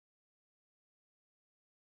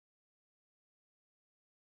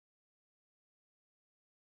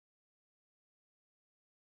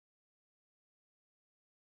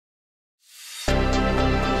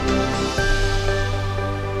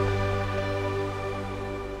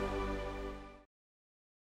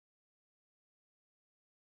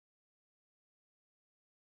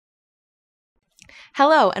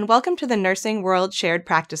Hello, and welcome to the Nursing World Shared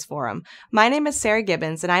Practice Forum. My name is Sarah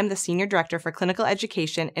Gibbons, and I am the Senior Director for Clinical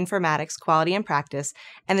Education, Informatics, Quality, and Practice,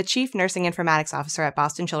 and the Chief Nursing Informatics Officer at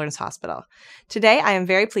Boston Children's Hospital. Today, I am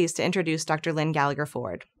very pleased to introduce Dr. Lynn Gallagher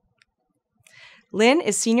Ford. Lynn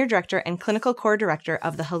is Senior Director and Clinical Core Director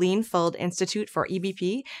of the Helene Fuld Institute for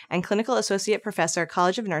EBP and Clinical Associate Professor,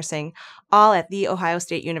 College of Nursing, all at The Ohio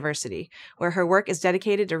State University, where her work is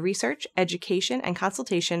dedicated to research, education, and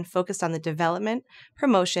consultation focused on the development,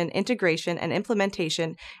 promotion, integration, and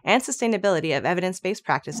implementation and sustainability of evidence-based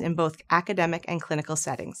practice in both academic and clinical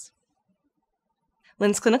settings.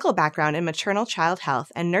 Lynn's clinical background in maternal child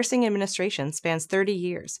health and nursing administration spans 30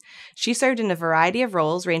 years. She served in a variety of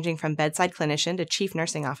roles ranging from bedside clinician to chief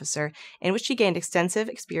nursing officer, in which she gained extensive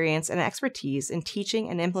experience and expertise in teaching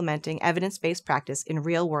and implementing evidence-based practice in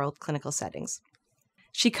real-world clinical settings.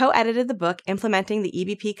 She co-edited the book Implementing the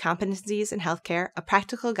EBP Competencies in Healthcare, a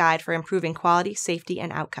practical guide for improving quality, safety,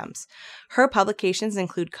 and outcomes. Her publications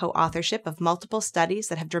include co-authorship of multiple studies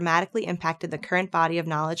that have dramatically impacted the current body of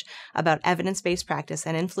knowledge about evidence-based practice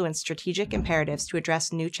and influenced strategic imperatives to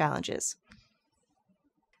address new challenges.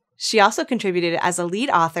 She also contributed as a lead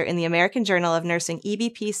author in the American Journal of Nursing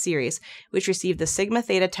EBP series, which received the Sigma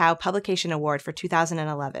Theta Tau Publication Award for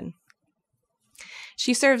 2011.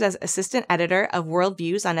 She serves as assistant editor of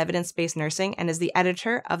Worldviews on Evidence-Based Nursing and is the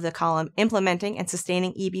editor of the column Implementing and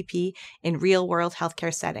Sustaining EBP in Real-World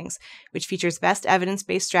Healthcare Settings, which features best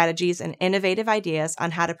evidence-based strategies and innovative ideas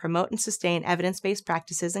on how to promote and sustain evidence-based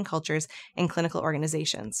practices and cultures in clinical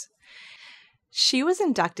organizations. She was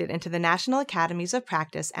inducted into the National Academies of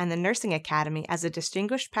Practice and the Nursing Academy as a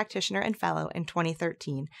Distinguished Practitioner and Fellow in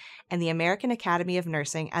 2013, and the American Academy of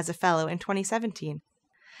Nursing as a Fellow in 2017.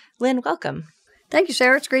 Lynn, welcome. Thank you,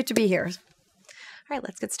 Sarah. It's great to be here. All right,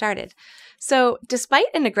 let's get started. So, despite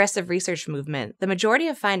an aggressive research movement, the majority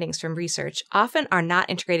of findings from research often are not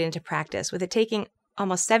integrated into practice, with it taking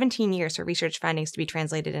almost 17 years for research findings to be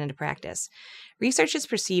translated into practice. Research is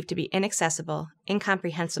perceived to be inaccessible,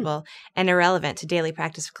 incomprehensible, and irrelevant to daily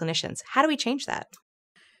practice of clinicians. How do we change that?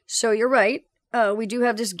 So you're right. We do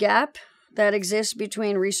have this gap that exists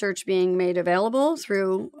between research being made available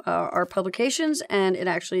through our publications and it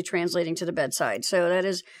actually translating to the bedside. So that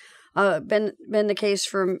has been the case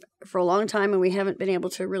for a long time, and we haven't been able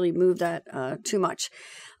to really move that too much.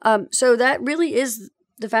 So that really is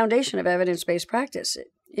the foundation of evidence-based practice,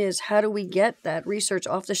 is how do we get that research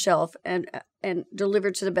off the shelf and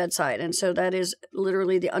delivered to the bedside. And so that is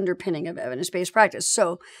literally the underpinning of evidence-based practice.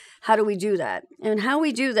 So how do we do that? And how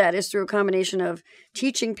we do that is through a combination of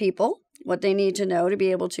teaching people what they need to know to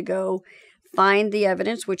be able to go find the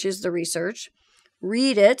evidence, which is the research,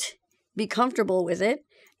 read it, be comfortable with it,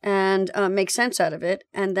 and make sense out of it,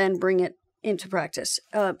 and then bring it into practice.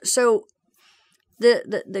 So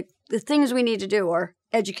the things we need to do are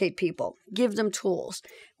educate people, give them tools,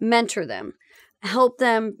 mentor them, help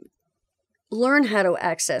them learn how to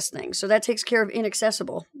access things. So that takes care of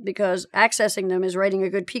inaccessible, because accessing them is writing a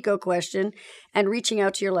good PICO question and reaching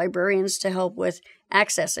out to your librarians to help with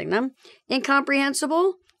accessing them.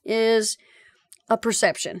 Incomprehensible is a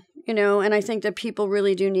perception, and I think that people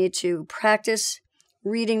really do need to practice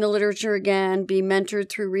reading the literature again, be mentored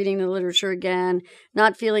through reading the literature again,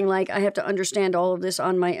 not feeling like I have to understand all of this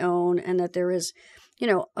on my own and that there is,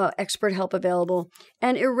 expert help available.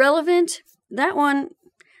 And irrelevant, that one's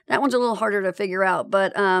a little harder to figure out,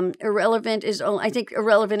 but irrelevant is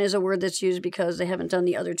a word that's used because they haven't done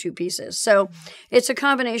the other two pieces. So it's a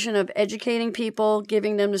combination of educating people,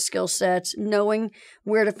 giving them the skill sets, knowing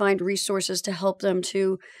where to find resources to help them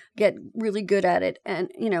to get really good at it, and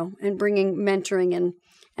and bringing mentoring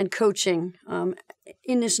and coaching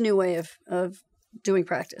in this new way of doing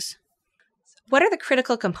practice. What are the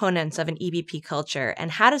critical components of an EBP culture, and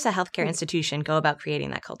how does a healthcare institution go about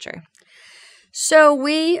creating that culture? So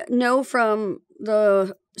we know from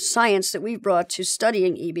the science that we've brought to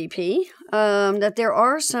studying EBP that there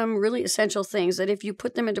are some really essential things that if you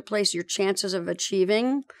put them into place, your chances of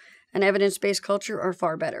achieving an evidence-based culture are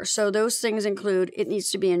far better. So those things include, it needs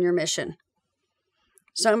to be in your mission.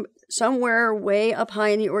 Somewhere way up high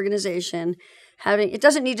in the organization, it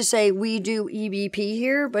doesn't need to say we do EBP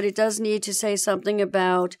here, but it does need to say something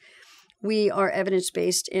about we are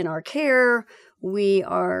evidence-based in our care. We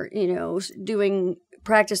are, doing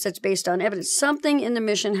practice that's based on evidence. Something in the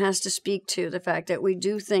mission has to speak to the fact that we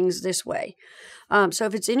do things this way. So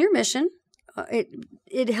if it's in your mission,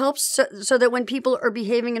 it helps so that when people are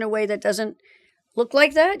behaving in a way that doesn't look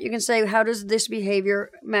like that, you can say, how does this behavior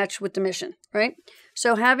match with the mission, right?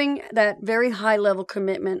 So having that very high level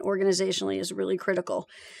commitment organizationally is really critical.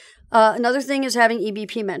 Another thing is having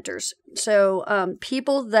EBP mentors. So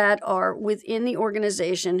people that are within the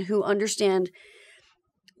organization who understand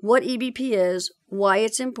what EBP is, why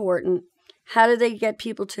it's important, how do they get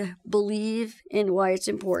people to believe in why it's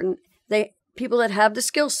important. People that have the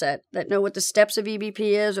skill set, that know what the steps of EBP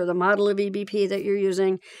is or the model of EBP that you're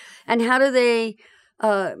using, and how do they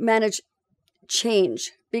manage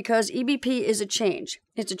change, because EBP is a change.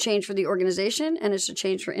 It's a change for the organization and it's a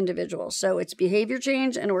change for individuals. So it's behavior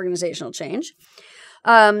change and organizational change.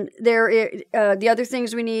 The other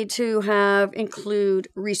things we need to have include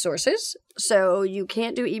resources. So you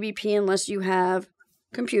can't do EBP unless you have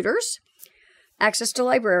computers, access to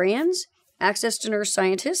librarians, access to nurse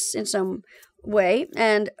scientists in some way,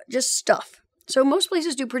 and just stuff. So most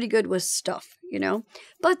places do pretty good with stuff,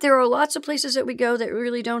 but there are lots of places that we go that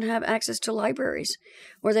really don't have access to libraries,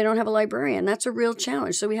 or they don't have a librarian. That's a real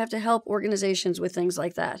challenge. So we have to help organizations with things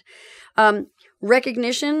like that.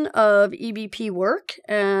 Recognition of EBP work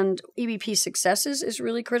and EBP successes is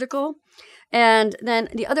really critical. And then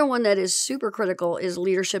the other one that is super critical is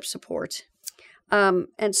leadership support.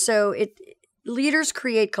 And so leaders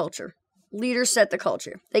create culture. Leaders set the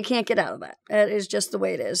culture. They can't get out of that. That is just the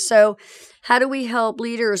way it is. So how do we help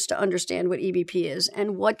leaders to understand what EBP is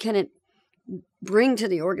and what can it bring to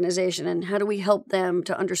the organization, and how do we help them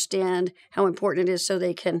to understand how important it is so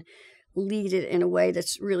they can lead it in a way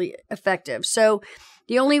that's really effective? So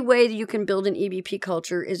the only way that you can build an EBP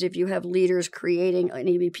culture is if you have leaders creating an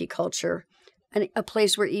EBP culture, and a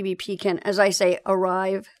place where EBP can, as I say,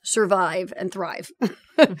 arrive, survive, and thrive,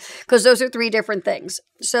 because those are three different things.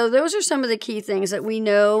 So those are some of the key things that we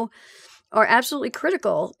know are absolutely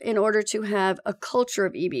critical in order to have a culture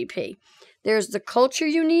of EBP. There's the culture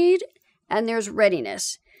you need, and there's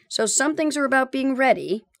readiness. So some things are about being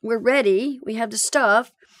ready. We're ready. We have the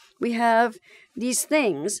stuff. We have these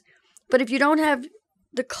things. But if you don't have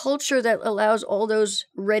the culture that allows all those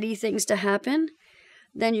ready things to happen,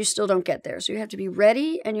 then you still don't get there. So you have to be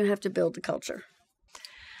ready and you have to build the culture.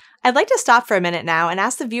 I'd like to stop for a minute now and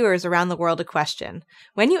ask the viewers around the world a question.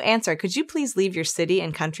 When you answer, could you please leave your city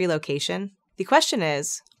and country location? The question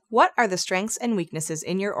is, what are the strengths and weaknesses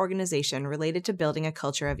in your organization related to building a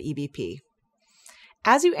culture of EBP?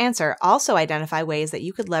 As you answer, also identify ways that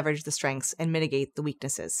you could leverage the strengths and mitigate the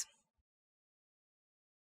weaknesses.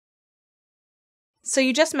 So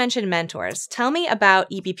you just mentioned mentors. Tell me about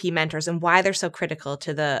EBP mentors and why they're so critical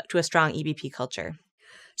to a strong EBP culture.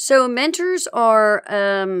 So mentors are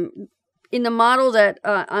in the model that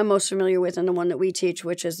I'm most familiar with, and the one that we teach,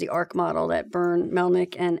 which is the ARC model that Byrne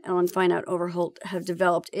Melnick and Ellen Feinout-Overholt have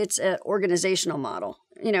developed. It's an organizational model.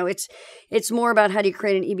 It's more about how do you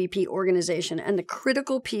create an EBP organization, and the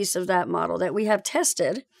critical piece of that model that we have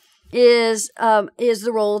tested is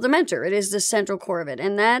the role of the mentor. It is the central core of it,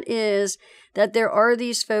 and that is that there are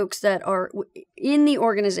these folks that are in the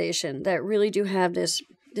organization that really do have this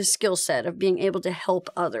skill set of being able to help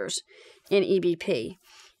others in EBP.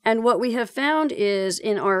 And what we have found is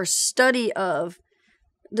in our study of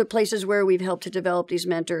the places where we've helped to develop these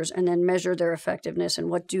mentors and then measure their effectiveness and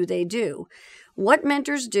what do they do. What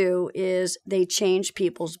mentors do is they change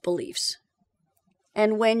people's beliefs.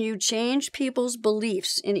 And when you change people's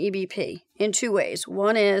beliefs in EBP in two ways,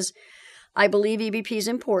 one is I believe EBP is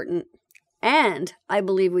important and I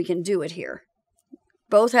believe we can do it here.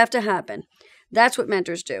 Both have to happen. That's what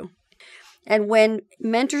mentors do. And when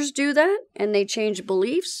mentors do that and they change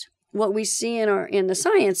beliefs, what we see in the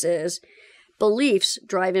science is beliefs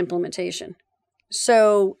drive implementation.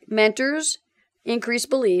 So mentors increase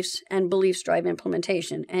beliefs and beliefs drive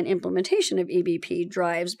implementation. And implementation of EBP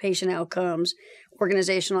drives patient outcomes,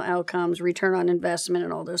 organizational outcomes, return on investment,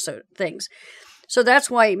 and all those sort of things. So that's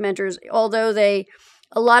why mentors, although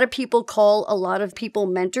a lot of people call a lot of people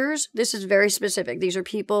mentors, this is very specific. These are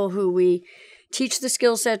people who we teach the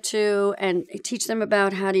skill set to and teach them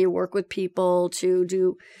about how do you work with people to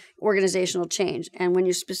do organizational change. And when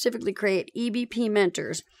you specifically create EBP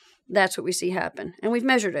mentors, that's what we see happen. And we've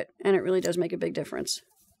measured it, and it really does make a big difference.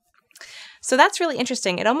 So that's really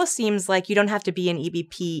interesting. It almost seems like you don't have to be an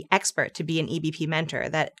EBP expert to be an EBP mentor,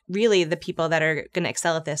 that really the people that are going to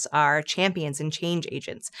excel at this are champions and change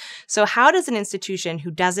agents. So how does an institution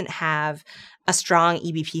who doesn't have a strong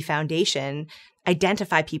EBP foundation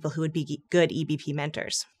identify people who would be good EBP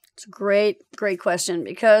mentors? It's a great question,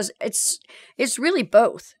 because it's really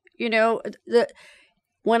both.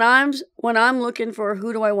 When I'm looking for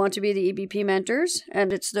who do I want to be the EBP mentors,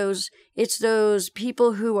 and it's those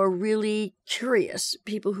people who are really curious,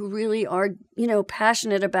 people who really are,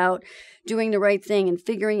 passionate about doing the right thing and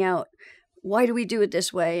figuring out why do we do it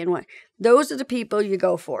this way and why. Those are the people you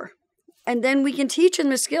go for. And then we can teach them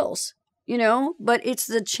the skills. but it's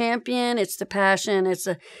the champion, it's the passion,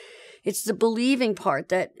 it's the believing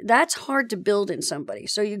part that's hard to build in somebody.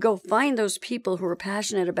 So you go find those people who are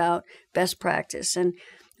passionate about best practice and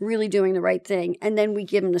really doing the right thing, and then we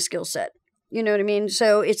give them the skill set. You know what I mean?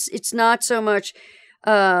 So it's not so much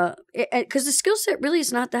because the skill set really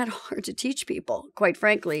is not that hard to teach people, quite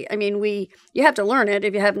frankly. I mean, you have to learn it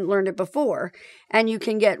if you haven't learned it before, and you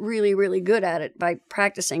can get really, really good at it by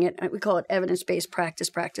practicing it. We call it evidence-based practice,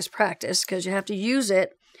 because you have to use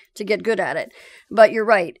it to get good at it. But you're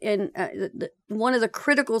right. And one of the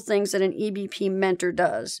critical things that an EBP mentor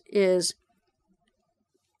does is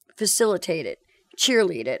facilitate it,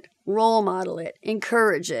 cheerlead it, role model it,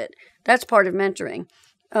 encourage it. That's part of mentoring.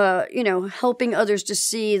 Helping others to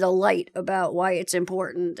see the light about why it's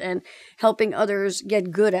important and helping others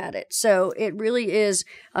get good at it. So it really is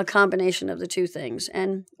a combination of the two things.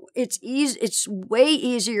 And it's way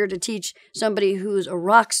easier to teach somebody who's a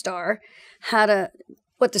rock star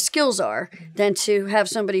what the skills are than to have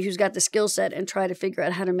somebody who's got the skill set and try to figure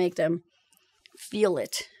out how to make them feel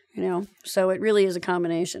it, So it really is a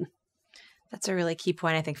combination. That's a really key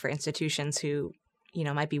point, I think, for institutions who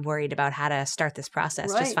might be worried about how to start this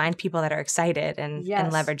process. Right. Just find people that are excited and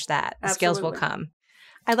leverage that. The Absolutely. skills will come.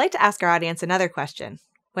 I'd like to ask our audience another question.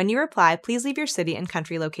 When you reply, please leave your city and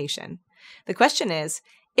country location. The question is,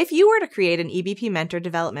 if you were to create an EBP mentor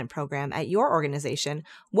development program at your organization,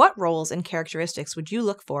 what roles and characteristics would you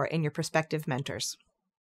look for in your prospective mentors?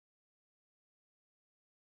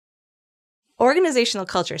 Organizational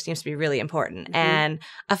culture seems to be really important, and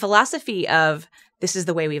a philosophy of this is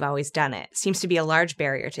the way we've always done it seems to be a large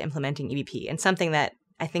barrier to implementing EBP and something that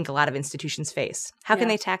I think a lot of institutions face. How can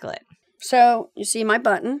they tackle it? So you see my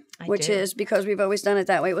button, which do. is because we've always done it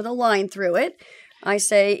that way with a line through it. I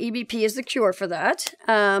say EBP is the cure for that.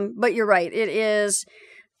 But you're right. It is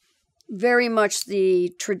very much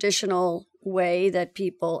the traditional way that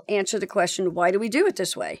people answer the question, why do we do it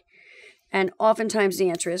this way? And oftentimes the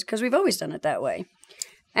answer is because we've always done it that way.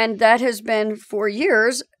 And that has been for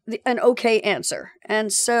years an okay answer.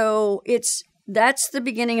 And so that's the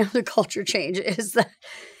beginning of the culture change, is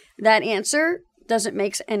that answer doesn't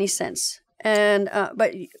make any sense. And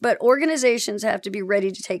but organizations have to be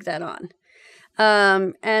ready to take that on.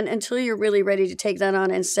 And until you're really ready to take that on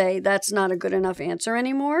and say that's not a good enough answer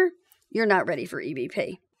anymore, you're not ready for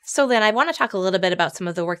EBP. So Lynn, I want to talk a little bit about some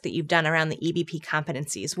of the work that you've done around the EBP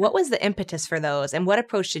competencies. What was the impetus for those, and what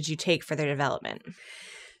approach did you take for their development?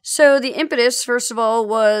 So the impetus, first of all,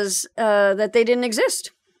 was that they didn't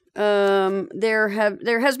exist. There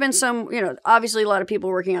has been some, obviously a lot of people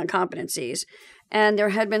working on competencies, and there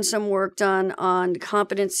had been some work done on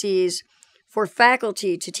competencies for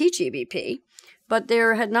faculty to teach EBP, but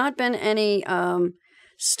there had not been any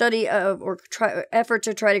study of or effort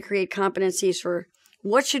to try to create competencies for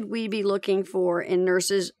what should we be looking for in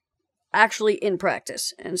nurses actually in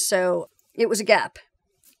practice. And so it was a gap.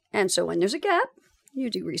 And so when there's a gap, you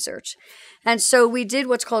do research. And so we did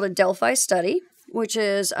what's called a Delphi study, which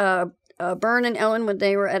is Byrne and Ellen, when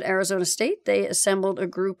they were at Arizona State, they assembled a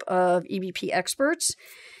group of EBP experts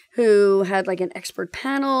who had like an expert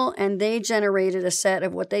panel, and they generated a set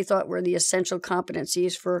of what they thought were the essential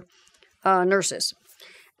competencies for nurses.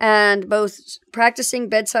 And both practicing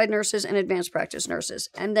bedside nurses and advanced practice nurses.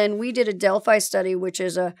 And then we did a Delphi study, which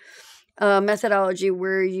is a methodology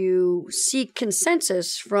where you seek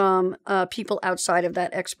consensus from people outside of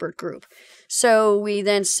that expert group. So we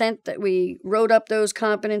then we wrote up those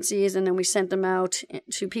competencies, and then we sent them out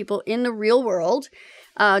to people in the real world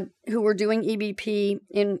who were doing EBP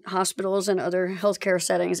in hospitals and other healthcare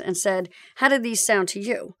settings, and said, how did these sound to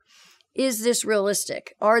you? Is this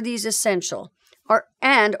realistic? Are these essential?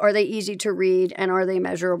 Are they easy to read, and are they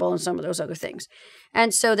measurable, and some of those other things?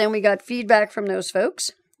 And so then we got feedback from those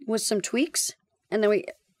folks with some tweaks, and then we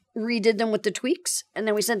redid them with the tweaks, and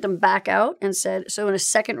then we sent them back out and said, so in a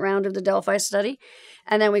second round of the Delphi study,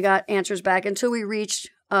 and then we got answers back until we reached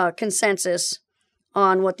consensus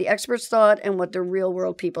on what the experts thought and what the real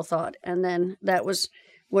world people thought. And then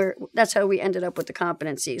that's how we ended up with the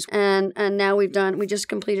competencies. And now we just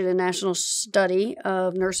completed a national study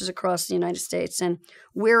of nurses across the United States, and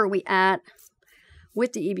where are we at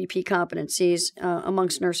with the EBP competencies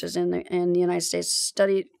amongst nurses in the United States.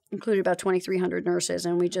 Study included about 2,300 nurses,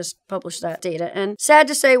 and we just published that data. And sad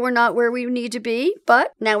to say, we're not where we need to be,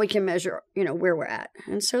 but now we can measure, where we're at.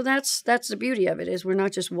 And so that's the beauty of it, is we're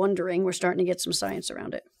not just wondering, we're starting to get some science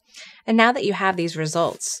around it. And now that you have these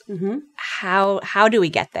results, how do we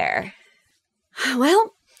get there?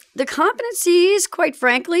 Well, the competencies, quite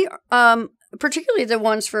frankly, particularly the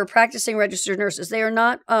ones for practicing registered nurses, they are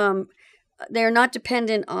not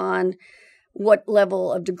dependent on what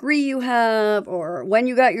level of degree you have or when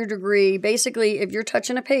you got your degree. Basically, if you're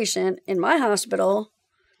touching a patient in my hospital,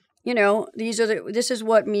 this is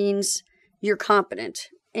what means you're competent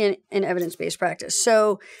in evidence-based practice.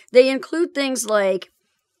 So they include things like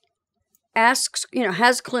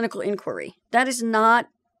has clinical inquiry. That is not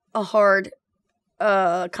a hard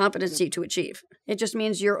competency to achieve. It just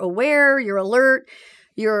means you're aware, you're alert,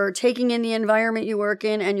 you're taking in the environment you work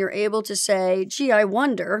in, and you're able to say, gee, I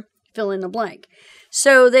wonder, fill in the blank.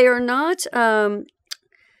 So they are not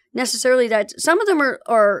necessarily that. Some of them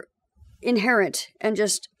are inherent and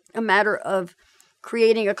just a matter of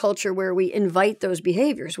creating a culture where we invite those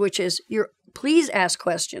behaviors, which is please ask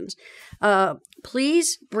questions.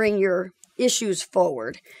 Please bring your issues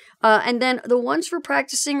forward. And then the ones for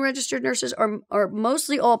practicing registered nurses are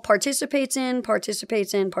mostly all participates in.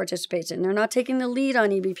 They're not taking the lead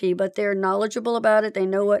on EBP, but they're knowledgeable about it. They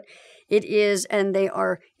know what it is, and they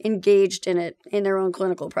are engaged in it in their own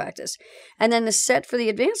clinical practice. And then the set for the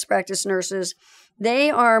advanced practice nurses,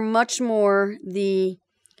 they are much more the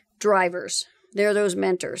drivers. They're those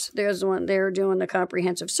mentors. They're doing the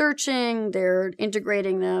comprehensive searching. They're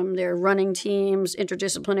integrating them. They're running teams,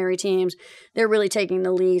 interdisciplinary teams. They're really taking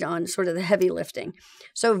the lead on sort of the heavy lifting.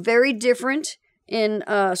 So very different in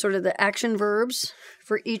sort of the action verbs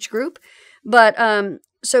for each group. But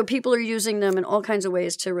so people are using them in all kinds of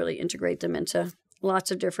ways to really integrate them into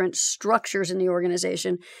lots of different structures in the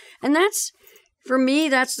organization. And for me,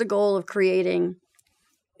 that's the goal of creating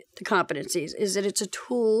the competencies, is that it's a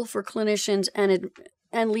tool for clinicians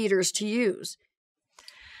and leaders to use.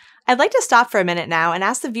 I'd like to stop for a minute now and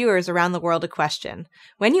ask the viewers around the world a question.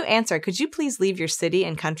 When you answer, could you please leave your city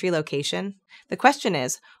and country location? The question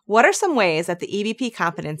is, what are some ways that the EBP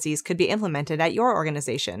competencies could be implemented at your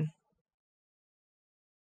organization?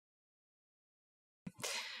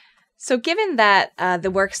 So given that the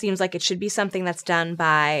work seems like it should be something that's done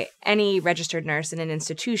by any registered nurse in an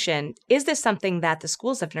institution, is this something that the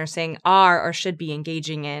schools of nursing are or should be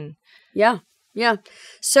engaging in? Yeah.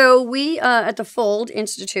 So we, at the Fold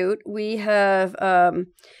Institute, we have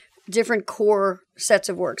different core sets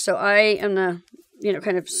of work. So I am the,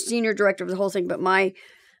 kind of senior director of the whole thing, but my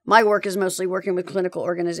work is mostly working with clinical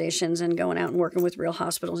organizations and going out and working with real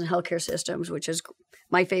hospitals and healthcare systems, which is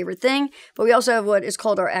my favorite thing. But we also have what is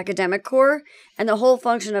called our academic core. And the whole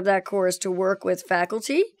function of that core is to work with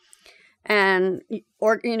faculty and,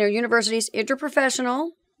 universities, interprofessional,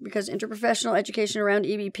 because interprofessional education around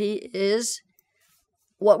EBP is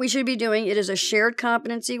what we should be doing. It is a shared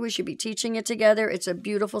competency. We should be teaching it together. It's a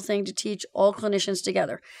beautiful thing to teach all clinicians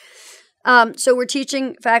together. So we're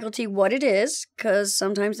teaching faculty what it is, because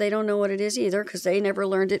sometimes they don't know what it is either, because they never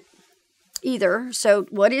learned it either. So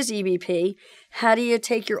what is EBP? How do you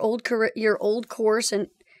take your old course and,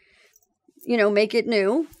 make it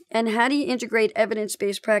new? And how do you integrate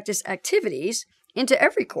evidence-based practice activities into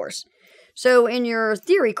every course? So in your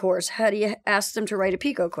theory course, how do you ask them to write a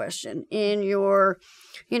PICO question? In your,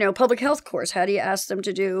 public health course, how do you ask them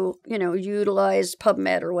to do, utilize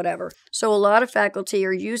PubMed or whatever? So a lot of faculty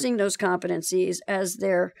are using those competencies as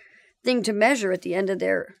their thing to measure at the end of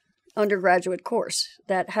their undergraduate course.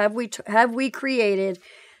 That have we created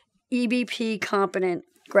EBP competent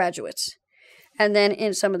graduates? And then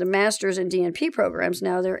in some of the master's and DNP programs,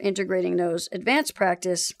 now they're integrating those advanced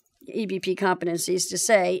practice EBP competencies to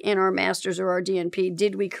say, in our master's or our DNP,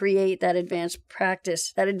 did we create that advanced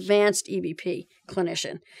practice, that advanced EBP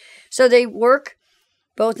clinician? So they work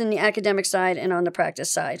both in the academic side and on the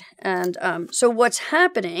practice side. And so what's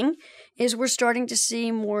happening is we're starting to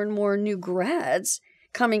see more and more new grads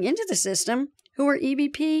coming into the system who are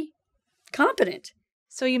EBP competent.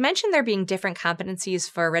 So you mentioned there being different competencies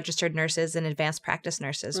for registered nurses and advanced practice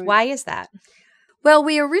nurses. Right. Why is that? Well,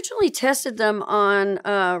 we originally tested them on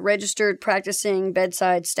registered practicing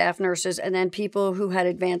bedside staff nurses and then people who had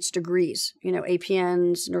advanced degrees,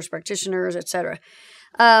 APNs, nurse practitioners, et cetera.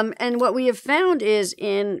 And what we have found is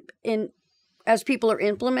as people are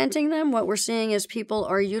implementing them, what we're seeing is people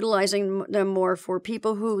are utilizing them more for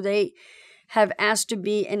people who they have asked to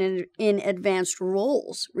be in advanced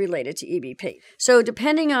roles related to EBP. So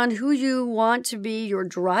depending on who you want to be your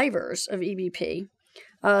drivers of EBP,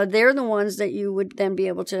 they're the ones that you would then be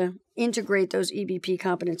able to integrate those EBP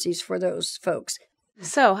competencies for those folks.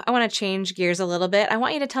 So I want to change gears a little bit. I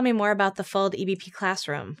want you to tell me more about the Fold EBP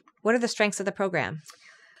classroom. What are the strengths of the program?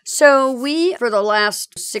 So we, for the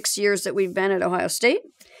last 6 years that we've been at Ohio State,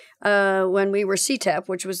 when we were CTEP,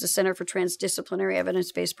 which was the Center for Transdisciplinary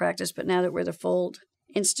Evidence-Based Practice, but now that we're the Fold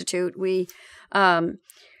Institute, we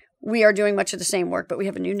are doing much of the same work, but we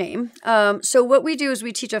have a new name. So what we do is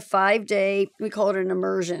we teach a 5-day, we call it an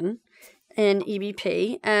immersion, in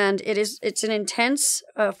EBP, and it's an intense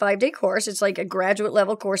 5-day course. It's like a graduate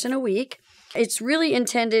level course in a week. It's really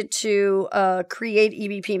intended to create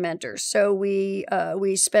EBP mentors. So we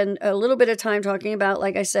spend a little bit of time talking about,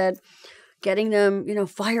 like I said, getting them,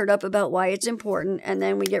 fired up about why it's important, and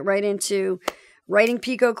then we get right into writing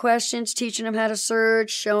PICO questions, teaching them how to search,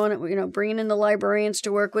 showing, bringing in the librarians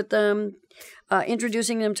to work with them,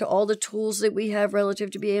 introducing them to all the tools that we have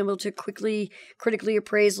relative to be able to critically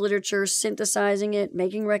appraise literature, synthesizing it,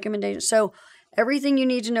 making recommendations. So everything you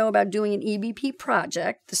need to know about doing an EBP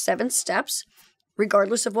project, the 7 steps,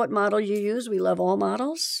 regardless of what model you use. We love all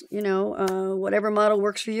models. Whatever model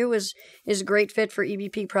works for you is a great fit for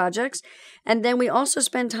EBP projects. And then we also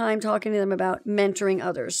spend time talking to them about mentoring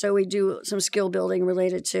others. So we do some skill building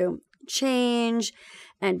related to change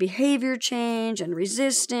and behavior change and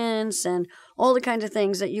resistance and all the kinds of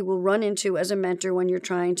things that you will run into as a mentor when you're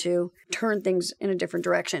trying to turn things in a different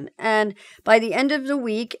direction. And by the end of the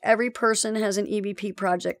week, every person has an EBP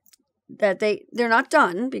project that they're not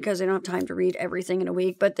done because they don't have time to read everything in a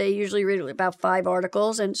week, but they usually read about 5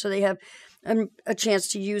 articles. And so they have a chance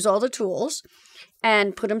to use all the tools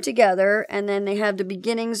and put them together. And then they have the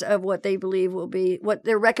beginnings of what they believe will be what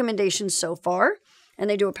their recommendations so far. And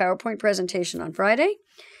they do a PowerPoint presentation on Friday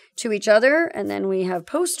to each other. And then we have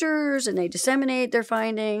posters and they disseminate their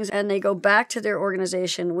findings and they go back to their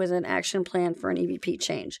organization with an action plan for an EBP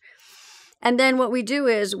change. And then what we do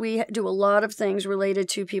is we do a lot of things related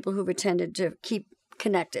to people who've attended to keep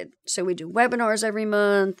connected. So we do webinars every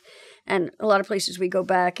month, and a lot of places we go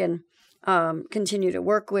back and continue to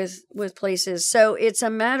work with places. So it's a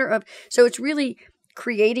matter of, so it's really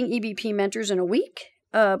creating EBP mentors in a week,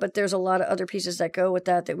 but there's a lot of other pieces that go with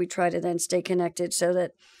that we try to then stay connected so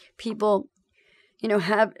that people,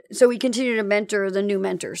 so we continue to mentor the new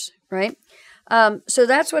mentors, right? So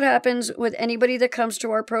that's what happens with anybody that comes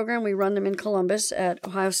to our program. We run them in Columbus at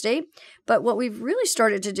Ohio State. But what we've really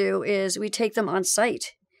started to do is we take them on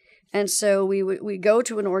site. And so we go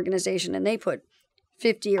to an organization and they put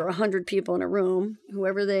 50 or 100 people in a room,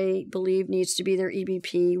 whoever they believe needs to be their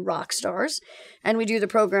EBP rock stars. And we do the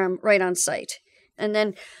program right on site. And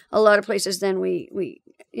then a lot of places then we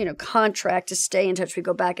contract to stay in touch. We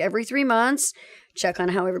go back every 3 months, check on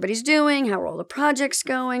how everybody's doing, how are all the projects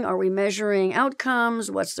going, are we measuring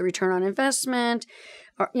outcomes, what's the return on investment,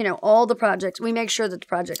 all the projects. We make sure that the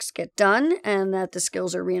projects get done and that the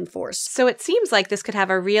skills are reinforced. So it seems like this could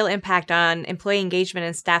have a real impact on employee engagement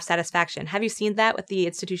and staff satisfaction. Have you seen that with the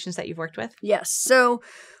institutions that you've worked with? Yes. So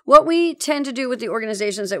what we tend to do with the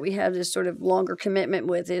organizations that we have this sort of longer commitment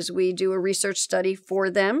with is we do a research study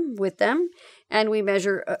with them, and we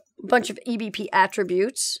measure a bunch of EBP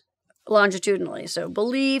attributes longitudinally. So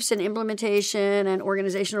beliefs and implementation and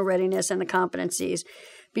organizational readiness and the competencies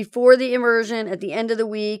before the immersion, at the end of the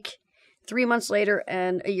week, 3 months later,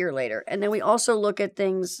 and a year later. And then we also look at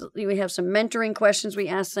things. We have some mentoring questions we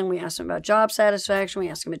ask them. We ask them about job satisfaction. We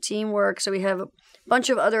ask them about teamwork. So we have a bunch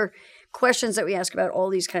of other questions that we ask about all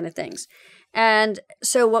these kind of things. And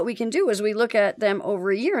so what we can do is we look at them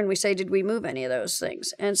over a year and we say, did we move any of those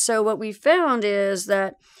things? And so what we found is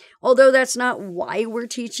that although that's not why we're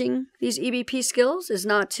teaching these EBP skills, is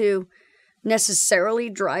not to necessarily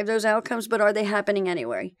drive those outcomes, but are they happening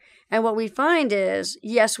anyway? And what we find is,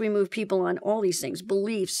 yes, we move people on all these things,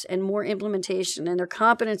 beliefs and more implementation, and their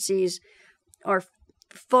competencies are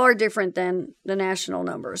far different than the national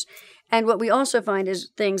numbers. And what we also find is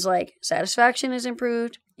things like satisfaction is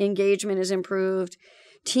improved, engagement is improved,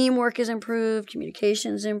 teamwork is improved,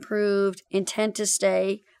 communication is improved, intent to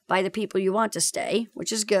stay by the people you want to stay,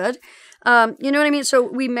 which is good. You know what I mean? So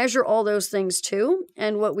we measure all those things too.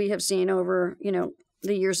 And what we have seen over,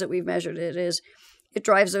 the years that we've measured it is it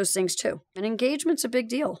drives those things too. And engagement's a big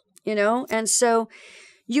deal, And so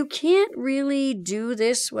you can't really do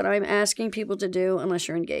this, what I'm asking people to do, unless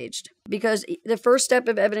you're engaged. Because the first step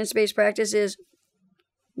of evidence-based practice is,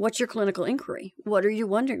 what's your clinical inquiry? What are you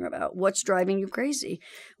wondering about? What's driving you crazy?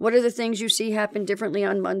 What are the things you see happen differently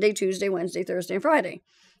on Monday, Tuesday, Wednesday, Thursday, and Friday?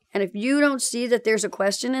 And if you don't see that there's a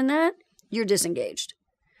question in that, you're disengaged.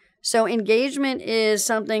 So engagement is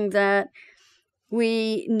something that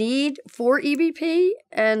we need for EBP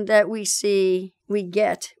and that we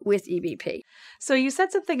get with EBP. So you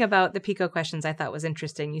said something about the PICO questions I thought was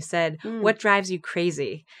interesting. You said, what drives you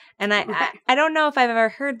crazy? And I don't know if I've ever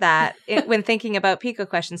heard that when thinking about PICO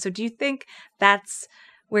questions. So do you think that's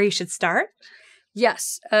where you should start?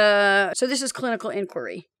 Yes. So this is clinical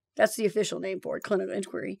inquiry. That's the official name for it, clinical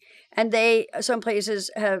inquiry. And some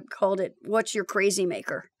places have called it, what's your crazy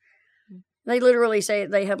maker? They literally say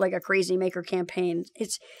they have like a crazy maker campaign.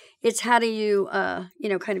 It's how do you,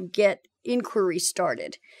 kind of get inquiry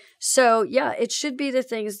started. So yeah, it should be the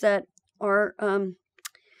things that are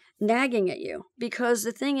nagging at you, because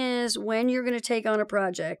the thing is, when you're going to take on a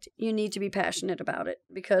project, you need to be passionate about it,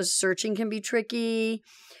 because searching can be tricky.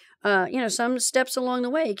 Some steps along the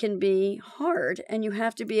way can be hard, and you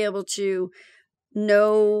have to be able to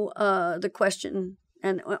know the question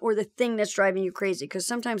or the thing that's driving you crazy. Because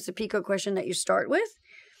sometimes the PICO question that you start with,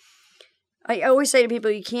 I always say to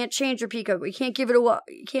people, you can't change your PICO. You can't give it a.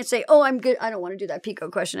 You can't say, "Oh, I'm good. I don't want to do that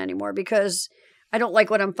PICO question anymore because I don't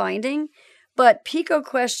like what I'm finding." But PICO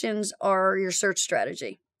questions are your search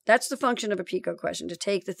strategy. That's the function of a PICO question, to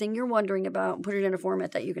take the thing you're wondering about and put it in a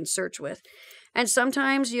format that you can search with. And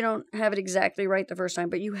sometimes you don't have it exactly right the first time,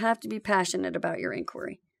 but you have to be passionate about your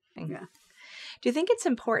inquiry. Yeah. Do you think it's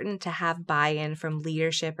important to have buy-in from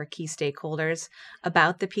leadership or key stakeholders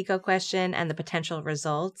about the PICO question and the potential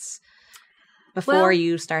results before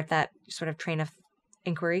you start that sort of train of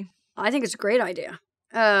inquiry? I think it's a great idea.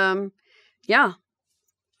 Yeah.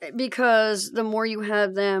 Because the more you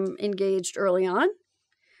have them engaged early on,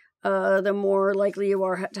 the more likely you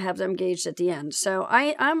are to have them engaged at the end. So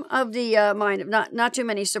I'm of the mind of not too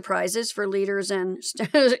many surprises for leaders and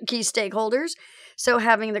key stakeholders. So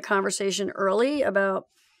having the conversation early about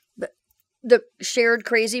the shared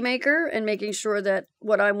crazy maker, and making sure that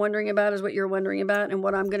what I'm wondering about is what you're wondering about, and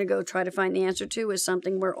what I'm going to go try to find the answer to is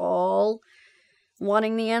something we're all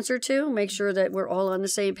wanting the answer to. Make sure that we're all on the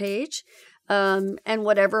same page. And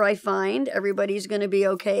whatever I find, everybody's going to be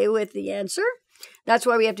okay with the answer. That's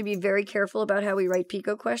why we have to be very careful about how we write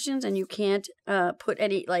PICO questions. And you can't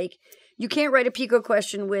you can't write a PICO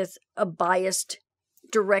question with a biased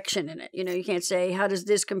direction in it. You can't say, how does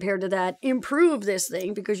this compare to that? Improve this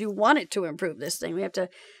thing, because you want it to improve this thing. We have to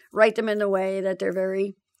write them in the way that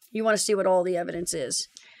you want to see what all the evidence is.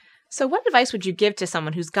 So what advice would you give to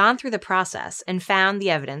someone who's gone through the process and found the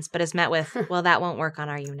evidence, but is met with, well, that won't work on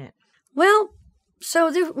our unit? Well,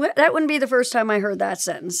 so that wouldn't be the first time I heard that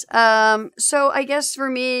sentence. So I guess for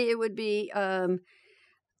me, it would be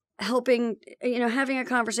helping, having a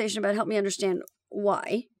conversation about help me understand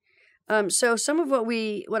why. So some of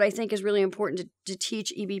what I think is really important to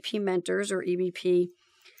teach EBP mentors or EBP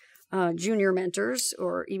junior mentors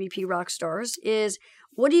or EBP rock stars is,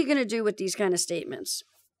 what are you going to do with these kind of statements?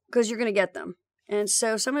 Because you're going to get them. And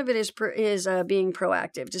so some of it is being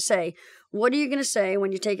proactive, to say, what are you going to say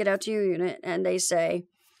when you take it out to your unit and they say,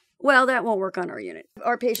 well, that won't work on our unit.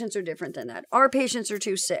 Our patients are different than that. Our patients are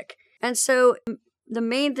too sick. And so the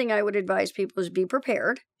main thing I would advise people is be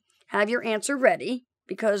prepared, have your answer ready,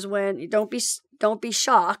 because when don't be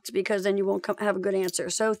shocked, because then you won't have a good answer.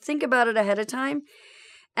 So think about it ahead of time,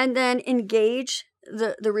 and then engage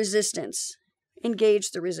the resistance. Engage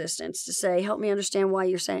the resistance to say, help me understand why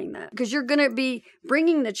you're saying that. Because you're going to be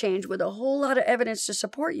bringing the change with a whole lot of evidence to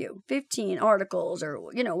support you. 15 articles or,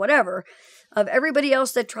 whatever, of everybody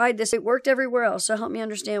else that tried this. It worked everywhere else. So help me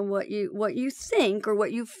understand what you think or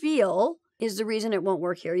what you feel is the reason it won't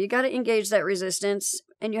work here. You got to engage that resistance,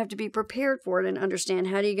 and you have to be prepared for it and understand,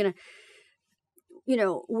 how are you going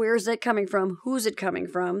to, where's that coming from? Who's it coming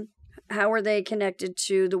from? How are they connected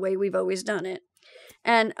to the way we've always done it?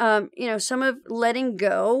 And, some of letting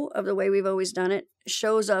go of the way we've always done it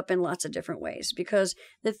shows up in lots of different ways, because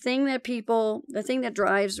the thing that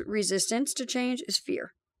drives resistance to change is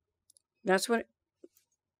fear.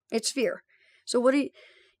 It's fear. So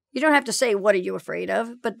you don't have to say, what are you afraid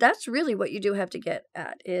of? But that's really what you do have to get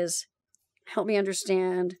at, is help me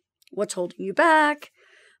understand what's holding you back,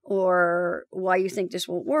 or why you think this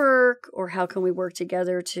won't work, or how can we work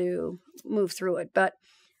together to move through it. But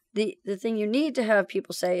the thing you need to have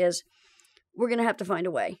people say is, we're going to have to find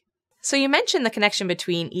a way. So you mentioned the connection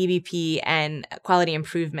between EBP and quality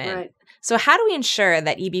improvement. Right. So how do we ensure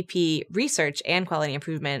that EBP research and quality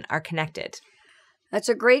improvement are connected? That's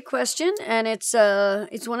a great question, and it's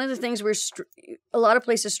one of the things a lot of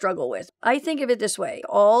places struggle with. I think of it this way: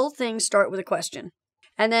 all things start with a question.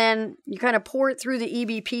 And then you kind of pour it through the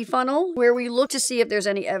EBP funnel, where we look to see if there's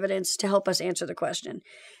any evidence to help us answer the question.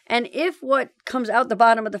 And if what comes out the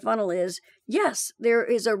bottom of the funnel is, yes, there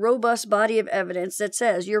is a robust body of evidence that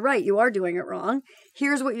says, you're right, you are doing it wrong.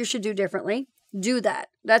 Here's what you should do differently. Do that.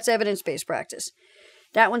 That's evidence-based practice.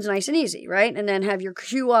 That one's nice and easy, right? And then have your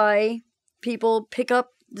QI people pick up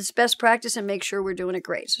this best practice and make sure we're doing it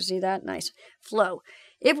great. So see that? Nice flow.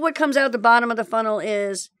 If what comes out the bottom of the funnel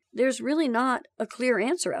is, there's really not a clear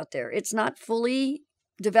answer out there, it's not fully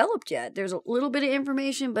developed yet, there's a little bit of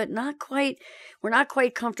information, but we're not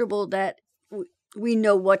quite comfortable that we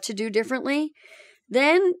know what to do differently,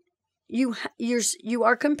 then you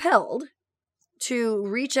are compelled to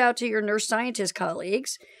reach out to your nurse scientist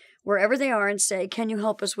colleagues, wherever they are, and say, can you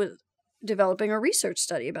help us with developing a research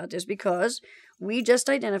study about this because we just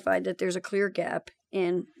identified that there's a clear gap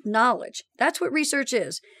in knowledge. That's what research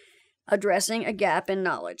is, addressing a gap in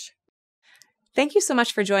knowledge. Thank you so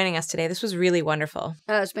much for joining us today. This was really wonderful.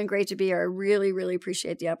 It's been great to be here. I really, really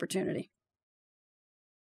appreciate the opportunity.